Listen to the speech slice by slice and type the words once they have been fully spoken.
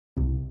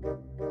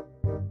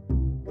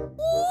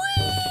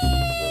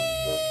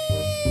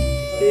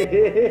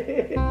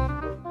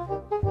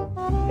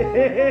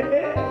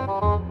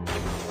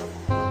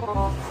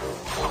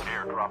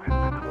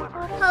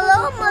Hello,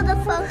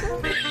 motherfucker.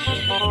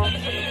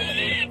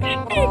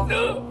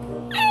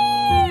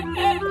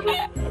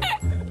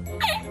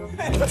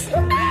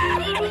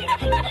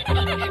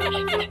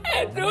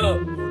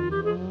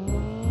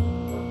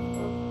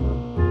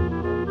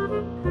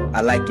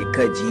 I like it,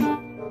 Cud.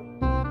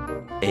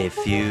 A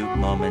few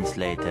moments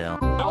later.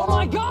 Oh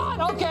my God!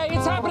 Okay,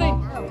 it's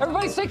happening.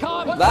 Everybody stay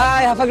calm.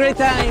 Bye, have a great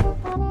time.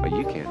 But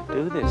you can't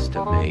do this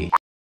to me.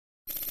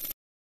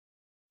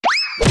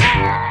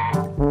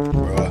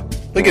 Bruh,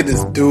 look at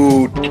this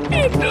dude.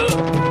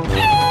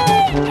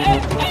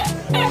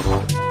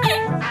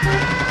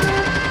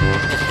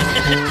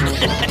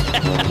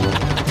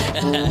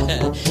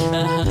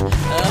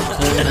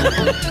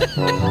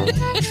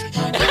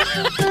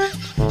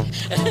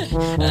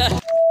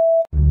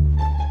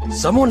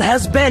 Someone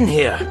has been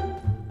here.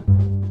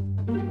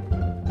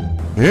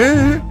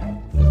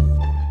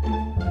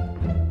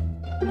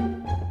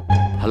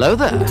 Hello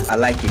there. I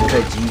like it,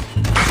 Cud.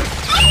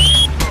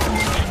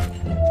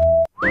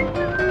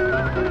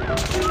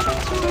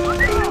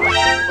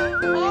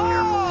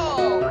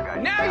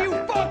 Now you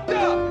fucked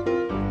up.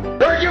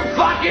 Where'd you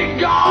fucking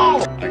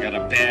go? I got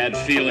a bad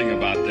feeling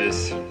about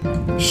this.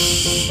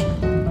 Shh.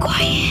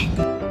 Quiet.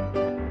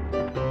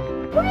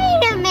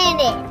 Wait a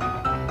minute.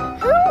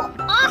 Who are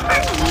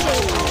you?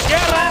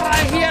 Get out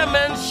of here,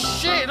 man.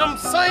 Shit, I'm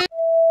saying.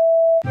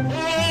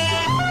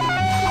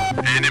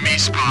 Enemy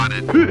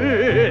spotted.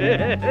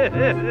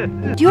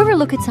 Do you ever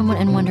look at someone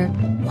and wonder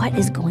what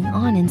is going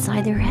on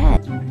inside their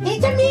head?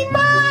 It's a me,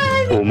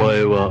 man. お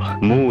前は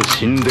もう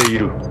死んでい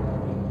る。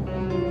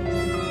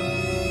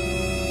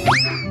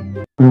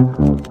お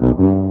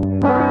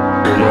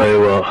前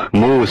は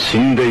もう死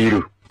んでい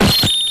る。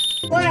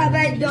 What have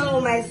I done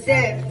with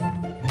myself?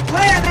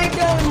 What have I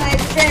done with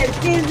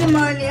myself since the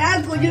morning? How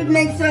could you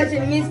make such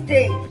a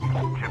mistake?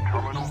 Chip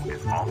terminal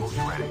is almost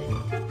ready.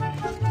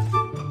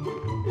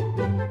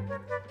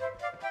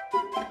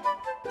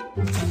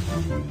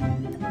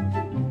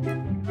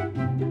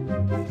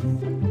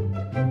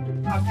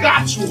 I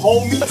got you,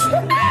 homie.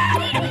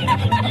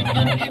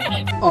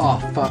 Oh,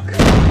 fuck.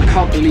 I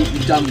can't believe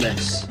you've done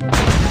this.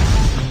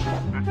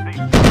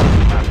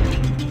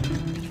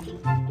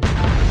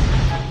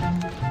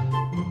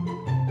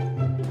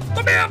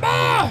 Come here,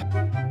 boy!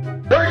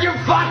 Where'd you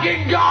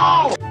fucking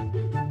go?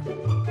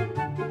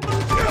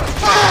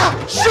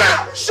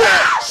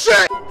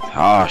 Shit!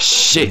 Ah,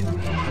 shit.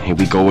 Here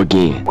we go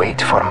again.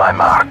 Wait for my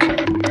mark.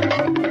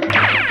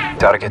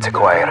 Target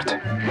acquired.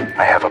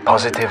 I have a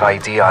positive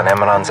ID on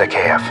Imran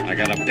Zakayev. I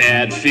got a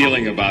bad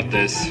feeling about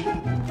this.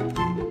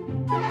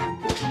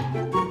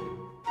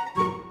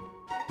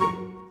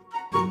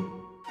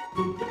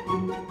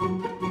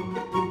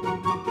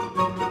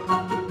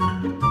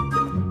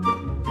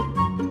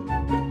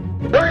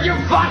 Where'd you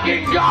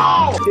fucking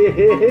go?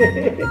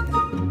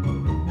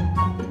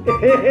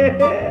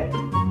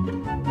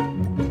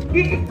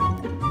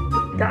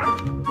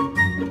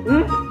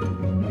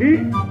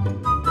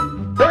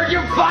 Where'd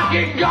you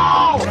fucking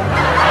go?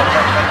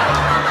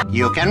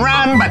 You can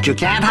run, but you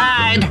can't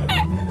hide.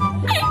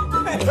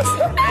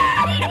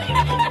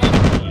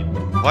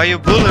 Why you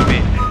bully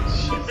me?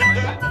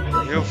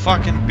 You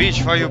fucking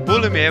bitch, why you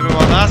bully me?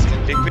 Everyone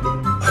asking. Liquid.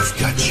 I've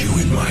got you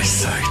in my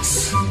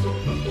sights.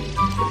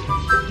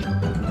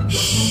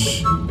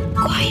 Shh.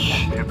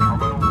 Quiet. Chip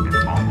terminal is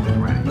almost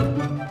ready.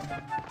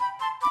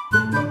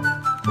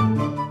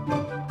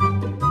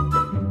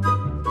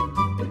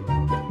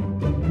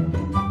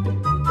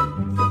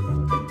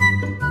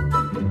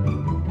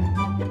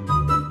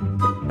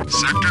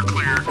 Sector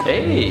clear.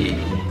 Hey.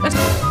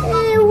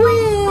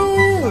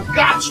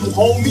 Got you,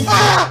 homie.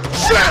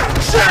 Shit.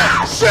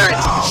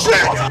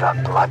 What the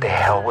bloody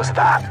hell was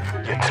that?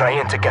 You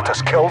trying to get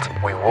us killed?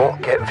 We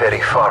won't get very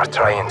far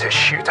trying to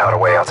shoot our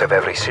way out of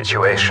every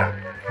situation.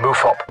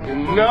 Move up.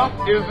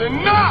 Enough is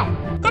enough!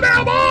 Come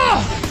here,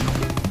 boy!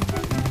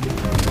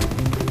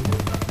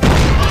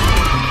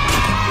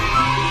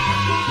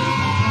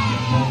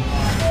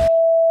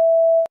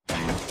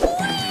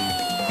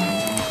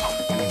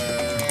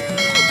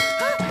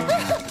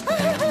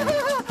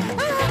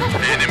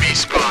 Enemy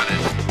spotted.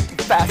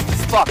 Fast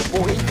as fuck,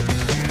 boy.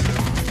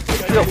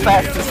 Real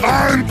fast as fuck.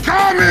 I'm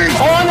coming!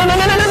 Oh, no,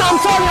 I'm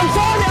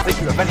sorry. I think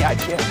you have any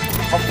idea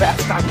how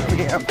fast I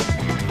really am.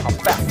 I'm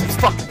fast as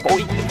fuck,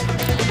 boy.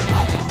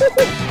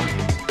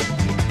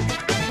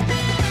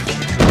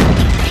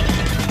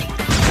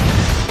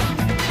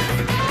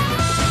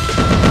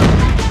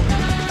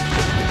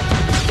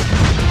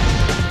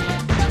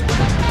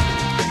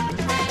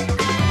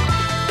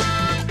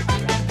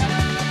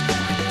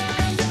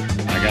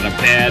 I got a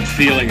bad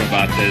feeling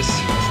about this.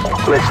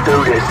 Let's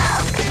do this.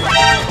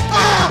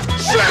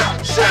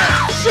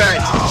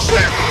 Shit.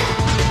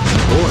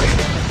 Boy,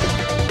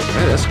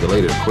 that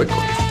escalated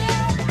quickly.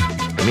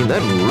 I mean,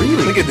 that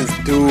really... Look at this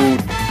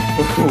dude.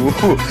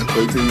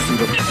 Wait till you see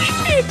the...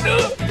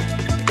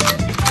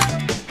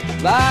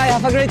 Bye,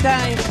 have a great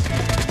time.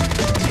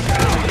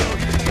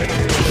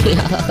 The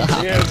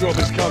airdrop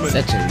is coming.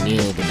 Such a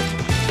noob.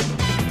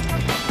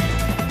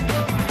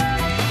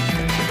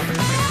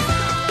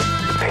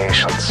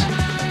 Patience.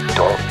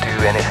 Don't do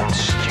anything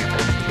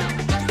stupid.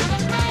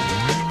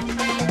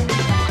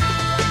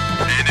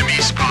 Enemy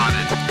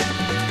spotted.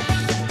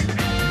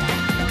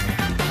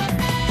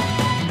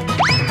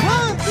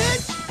 Run,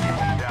 bitch!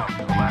 Down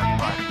to the last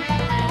fight.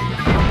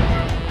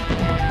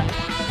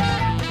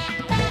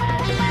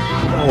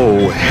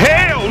 Oh,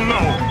 hell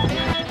no!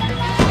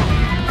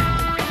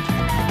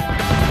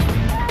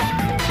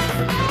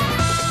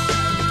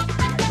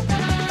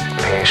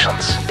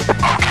 Patience.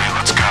 Okay,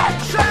 let's go.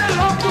 Say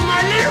hello to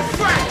my little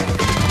friend.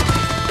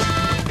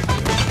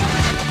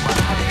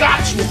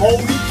 Got you,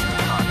 homie.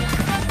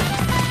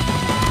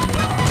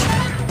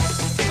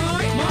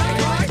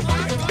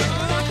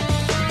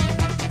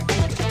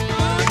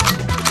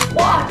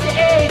 What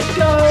is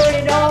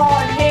going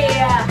on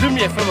here? Do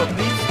me a favor,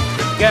 please.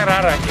 Get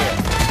out of here.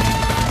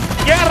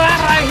 Get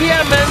out of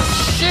here, man.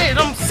 Shit,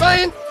 I'm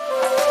saying.